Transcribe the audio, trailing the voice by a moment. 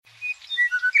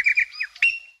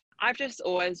I've just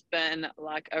always been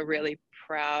like a really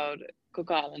proud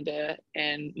Cook Islander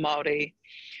and Māori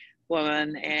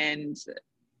woman, and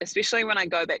especially when I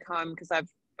go back home, because I've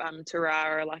Te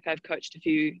Rara, like I've coached a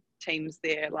few teams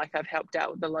there, like I've helped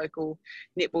out with the local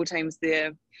netball teams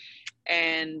there,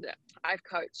 and I've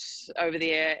coached over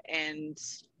there, and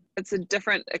it's a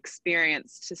different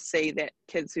experience to see that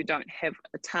kids who don't have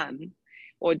a ton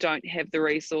or don't have the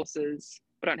resources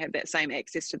or don't have that same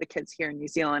access to the kids here in New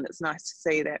Zealand, it's nice to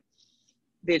see that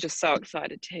they're just so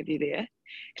excited to have you there.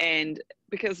 And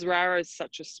because Rara is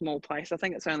such a small place, I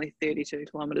think it's only 32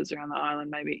 kilometres around the island,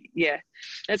 maybe. Yeah,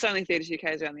 it's only 32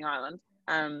 k's around the island.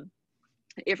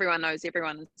 Everyone knows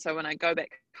everyone. So when I go back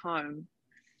home,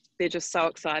 they're just so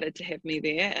excited to have me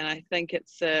there. And I think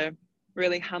it's a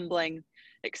really humbling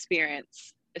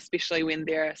experience, especially when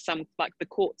there are some, like the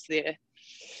courts there.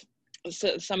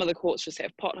 So some of the courts just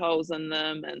have potholes in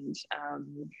them, and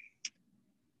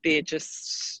they're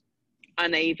just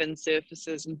uneven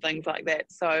surfaces and things like that.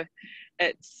 So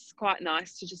it's quite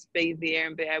nice to just be there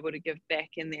and be able to give back.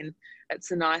 And then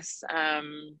it's a nice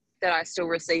that I still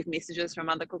receive messages from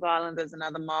other Cook Islanders and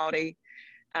other Māori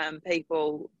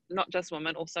people, not just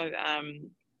women, also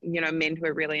men who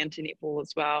are really into netball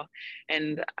as well,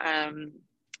 and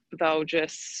they'll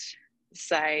just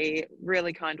say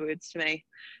really kind words to me,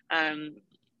 and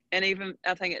even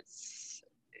I think it's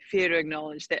fair to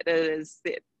acknowledge that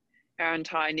our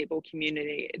entire netball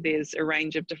community, there's a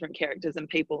range of different characters and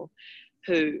people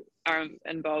who are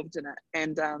involved in it.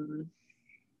 And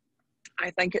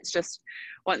I think it's just,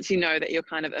 once you know that you're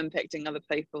kind of impacting other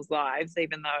people's lives,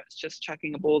 even though it's just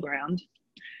chucking a ball around,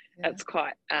 it's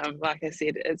quite, like I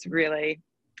said, it's really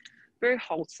very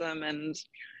wholesome and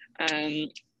a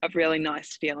really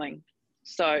nice feeling.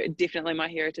 So definitely my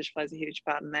heritage plays a huge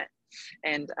part in that.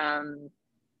 And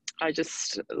I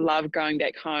just love going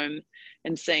back home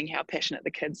and seeing how passionate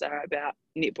the kids are about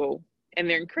netball. And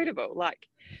they're incredible. Like,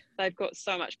 they've got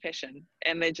so much passion,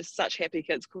 and they're just such happy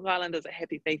kids. Cook Islanders are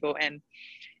happy people, and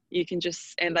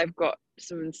and they've got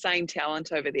some insane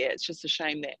talent over there. It's just a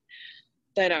shame that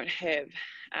they don't have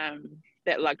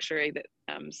that luxury that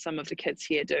some of the kids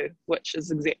here do, which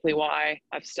is exactly why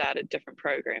I've started different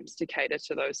programs to cater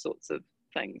to those sorts of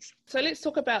things. So let's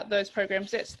talk about those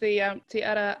programs. That's the Te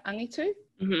Ara Angitu.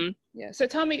 Mm-hmm. Yeah. So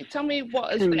tell me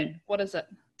what is that? What is it?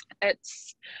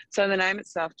 So the name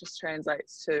itself just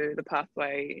translates to the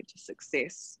pathway to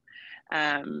success,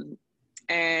 and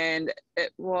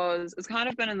it's kind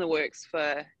of been in the works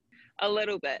for a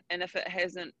little bit. And if it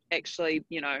hasn't actually,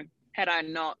 had I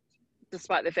not,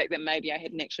 despite the fact that maybe I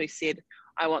hadn't actually said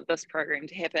I want this program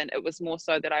to happen, it was more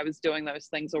so that I was doing those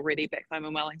things already back home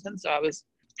in Wellington. So I was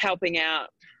helping out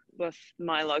with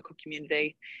my local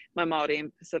community, my Māori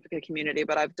and Pacifica community,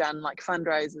 but I've done like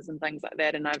fundraisers and things like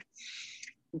that, and I've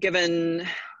given,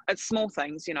 it's small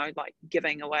things, like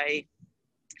giving away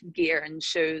gear and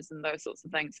shoes and those sorts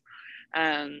of things.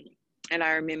 And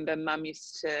I remember Mum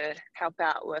used to help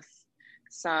out with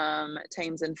some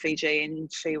teams in Fiji,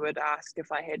 and she would ask if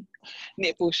I had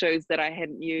netball shoes that I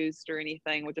hadn't used or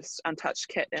anything, or just untouched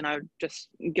kit, and I would just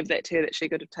give that to her that she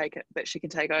could that she can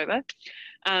take over.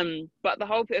 But the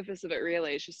whole purpose of it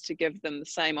really is just to give them the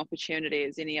same opportunity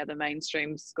as any other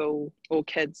mainstream school or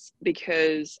kids,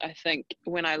 because I think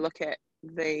when I look at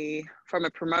from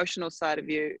a promotional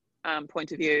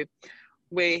point of view,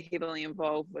 we're heavily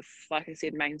involved with, like I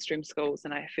said, mainstream schools,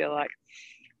 and I feel like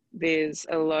there's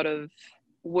a lot of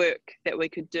work that we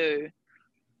could do,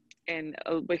 and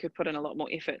we could put in a lot more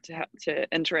effort to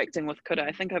interacting with kura.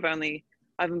 I think I've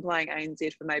been playing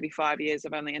ANZ for maybe 5 years.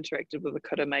 I've only interacted with a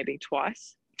kura maybe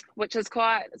twice, which is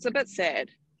it's a bit sad.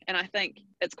 And I think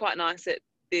it's quite nice that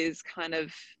there's kind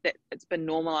of, that it's been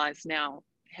normalised now,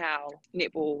 how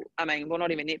netball,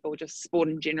 not even netball, just sport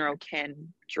in general can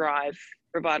drive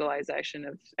revitalisation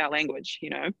of our language,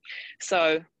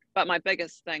 So, but my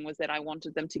biggest thing was that I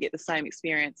wanted them to get the same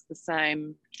experience, the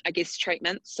same, I guess,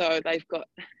 treatment. So they've got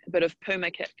a bit of Puma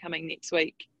kit coming next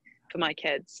week for my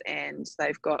kids, and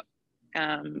they've got,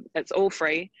 it's all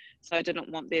free. So I didn't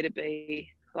want there to be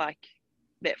like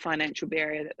that financial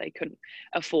barrier that they couldn't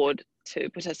afford to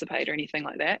participate or anything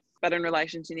like that. But in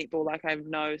relation to netball, like, I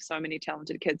know so many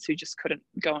talented kids who just couldn't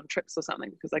go on trips or something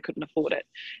because they couldn't afford it.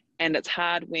 And it's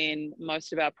hard when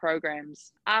most of our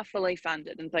programs are fully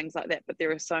funded and things like that, but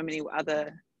there are so many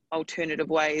other alternative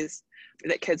ways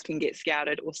that kids can get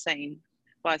scouted or seen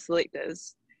by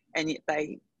selectors, and yet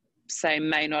they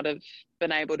may not have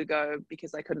been able to go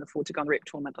because they couldn't afford to go on rep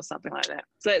tournament or something like that.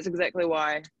 So that's exactly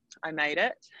why I made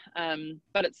it.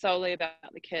 But it's solely about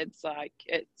the kids. Like,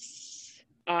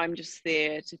 I'm just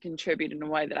there to contribute in a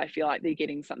way that I feel like they're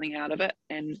getting something out of it.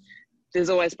 And there's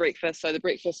always breakfast, so the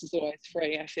breakfast is always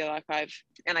free. I feel like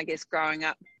I guess growing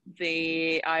up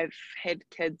I've had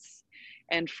kids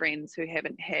and friends who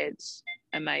haven't had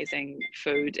amazing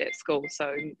food at school,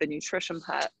 so the nutrition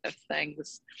part of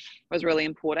things was really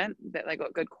important, that they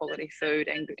got good quality food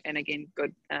and again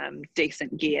good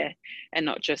decent gear and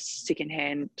not just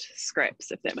secondhand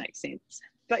scraps, if that makes sense.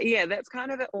 But yeah, that's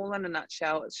kind of it all in a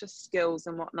nutshell. It's just skills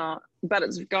and whatnot, but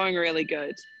it's going really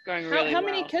good, going really How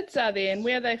well. many kids are there, and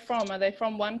where are they from? Are they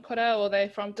from one kura, or are they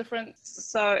from different?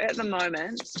 So at the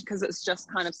moment, because it's just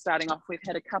kind of starting off, we've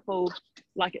had a couple,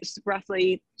 like it's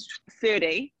roughly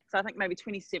 30, so I think maybe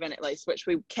 27 at least, which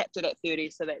we capped it at 30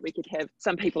 so that we could have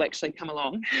some people actually come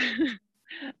along.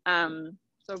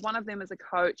 So one of them is a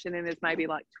coach, and then there's maybe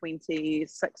like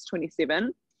 26,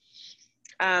 27.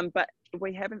 But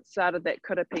we haven't started that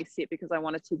kura piece yet because I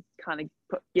wanted to kind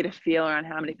of get a feel around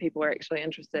how many people are actually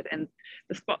interested, and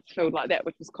the spots filled like that,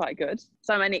 which was quite good.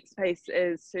 So my next piece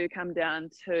is to come down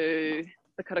to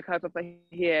the kura kaupapa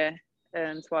here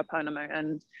in Te Waiponamu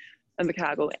and in the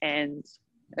Cargill and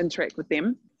interact with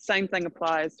them. Same thing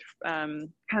applies,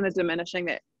 kind of diminishing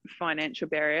that financial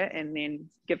barrier and then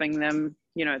giving them,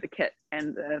 you know, the kit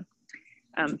and the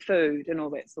food and all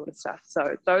that sort of stuff.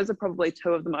 So those are probably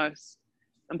two of the most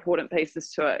important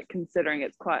pieces to it, considering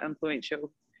it's quite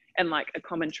influential and like a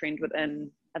common trend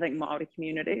within, I think, Māori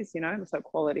communities, you know, so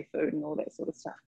quality food and all that sort of stuff.